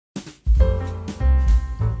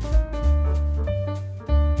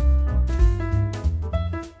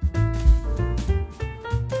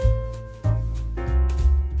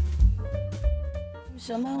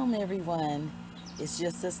Shalom everyone, it's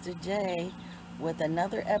your sister Jay with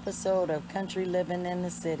another episode of Country Living in the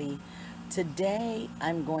City. Today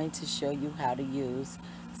I'm going to show you how to use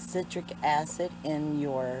citric acid in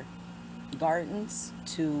your gardens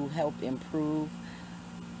to help improve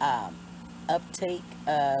uptake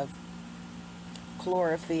of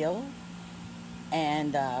chlorophyll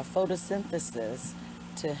and photosynthesis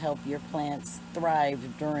to help your plants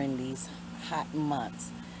thrive during these hot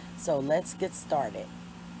months. So let's get started.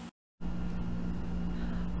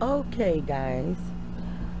 Okay guys,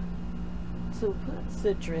 to put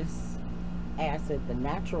citrus acid the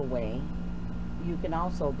natural way, you can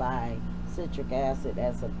also buy citric acid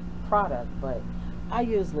as a product, but I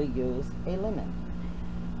usually use a lemon.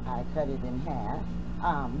 I cut it in half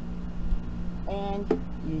and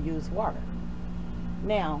you use water.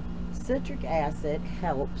 Now citric acid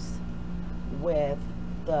helps with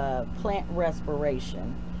the plant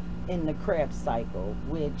respiration in the Krebs cycle,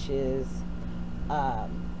 which is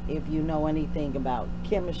if you know anything about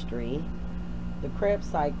chemistry, the Krebs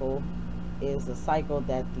cycle is a cycle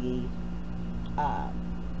that the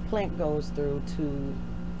plant goes through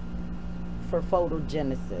for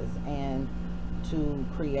photogenesis and to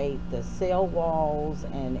create the cell walls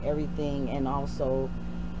and everything, and also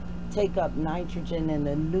take up nitrogen and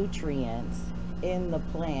the nutrients in the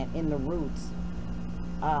plant, in the roots,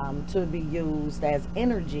 to be used as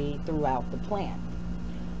energy throughout the plant.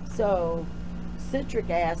 So citric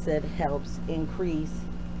acid helps increase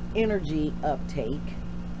energy uptake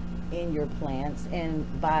in your plants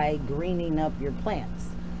and by greening up your plants.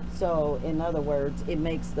 So in other words, it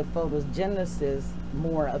makes the photogenesis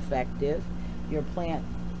more effective. Your plant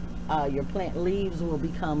leaves will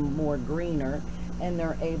become more greener and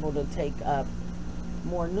they're able to take up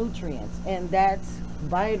more nutrients, and that's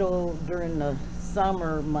vital during the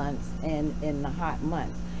summer months and in the hot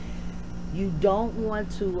months. You don't want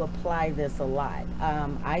to apply this a lot.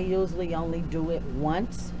 I usually only do it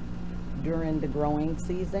once during the growing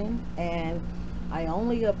season, and I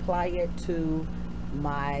only apply it to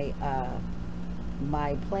my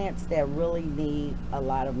my plants that really need a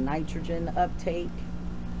lot of nitrogen uptake,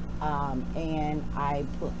 and I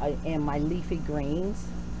put in my leafy greens,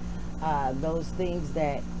 those things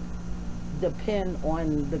that depend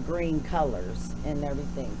on the green colors and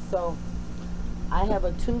everything. So I have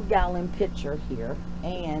a 2-gallon pitcher here,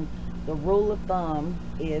 and the rule of thumb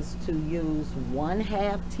is to use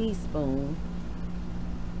 1/2 teaspoon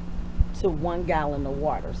to 1 gallon of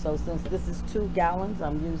water. So since this is 2 gallons,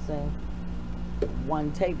 I'm using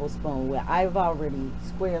 1 tablespoon. Where I've already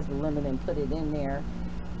squared the lemon and put it in there.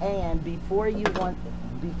 And before you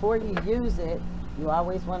use it, you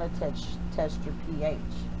always want to test your pH.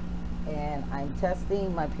 And I'm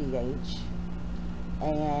testing my pH,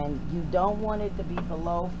 and you don't want it to be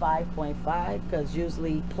below 5.5, because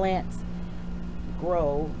usually plants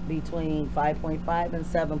grow between 5.5 and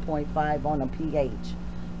 7.5 on a pH.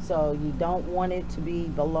 So you don't want it to be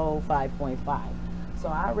below 5.5. So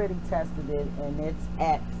I already tested it and it's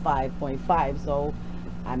at 5.5. So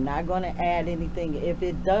I'm not going to add anything. If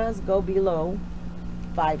it does go below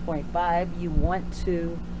 5.5, you want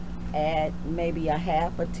to add maybe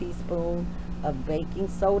 1/2 teaspoon of baking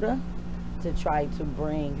soda to try to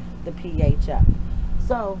bring the pH up.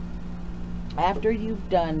 So after you've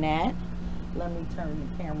done that, let me turn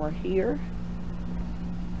the camera here.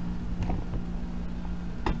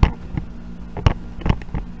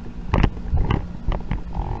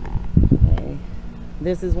 Okay.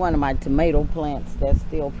 This is one of my tomato plants that's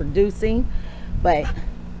still producing, but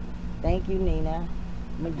thank you, Nina.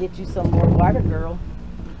 I'm gonna get you some more water, girl.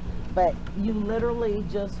 But you literally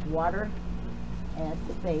just water at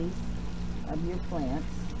the base of your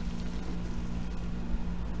plants.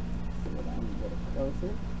 See if I can get it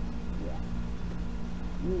closer. Yeah.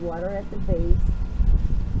 You water at the base,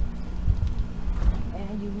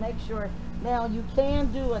 and you make sure. Now you can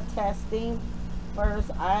do a testing first.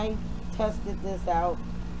 I tested this out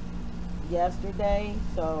yesterday,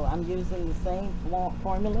 so I'm using the same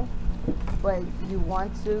formula, but you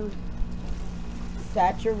want to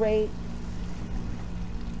saturate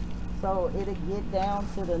so it'll get down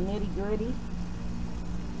to the nitty-gritty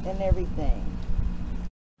and everything.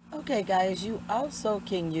 Okay guys, you also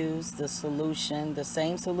can use the solution, the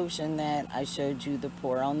same solution that I showed you to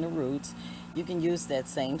pour on the roots. You can use that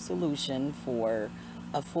same solution for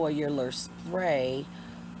a foliar spray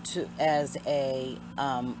as a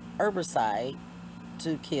herbicide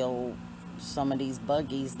to kill some of these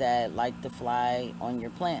buggies that like to fly on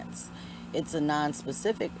your plants. It's a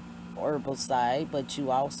non-specific herbicide, but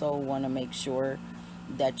you also want to make sure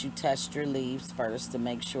that you test your leaves first to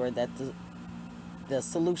make sure that the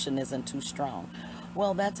solution isn't too strong.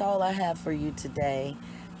 Well, that's all I have for you today.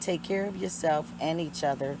 Take care of yourself and each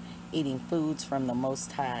other, eating foods from the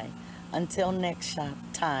Most High. Until next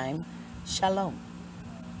time, Shalom.